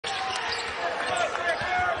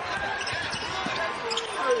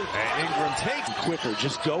take quicker.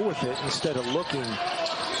 Just go with it instead of looking.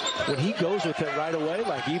 When he goes with it right away,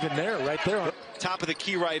 like even there, right there. Top of the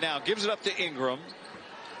key right now. Gives it up to Ingram.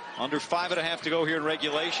 Under 5.5 to go here in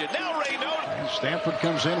regulation. Now Reynold. Stanford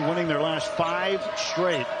comes in winning their last 5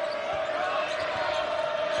 straight.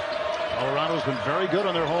 Colorado's been very good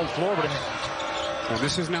on their home floor. But well,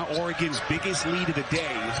 this is now Oregon's biggest lead of the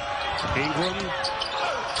day. Ingram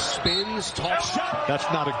spins, toss shot. That's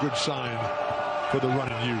not a good sign for the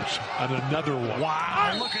run and use. And another one.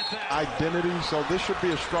 Wow, look at that. Identity, so this should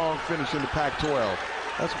be a strong finish in the Pac-12.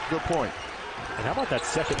 That's a good point. And how about that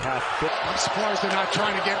second half? I'm surprised they're not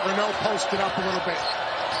trying to get Renault posted up a little bit.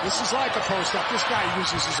 This is like a post-up. This guy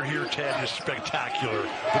uses his... Here, Ted, is spectacular.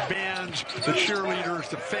 The bands, the cheerleaders,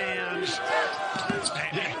 the fans.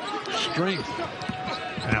 Strength.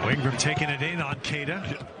 Now Ingram taking it in on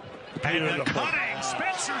Keita. And the cutting,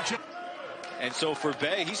 Spencer. And so for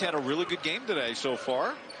Bay, he's had a really good game today so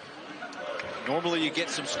far. Normally you get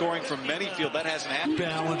some scoring from Manyfield. That hasn't happened.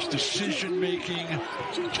 Balanced decision-making,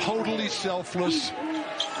 totally selfless.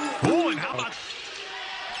 Oh, and how about...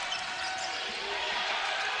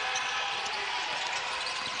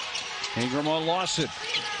 Ingram on Lawson.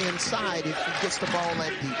 Inside if he gets the ball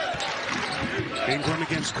that deep. Ingram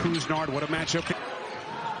against Kuznard. What a matchup.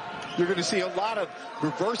 You're going to see a lot of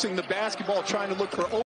reversing the basketball, trying to look for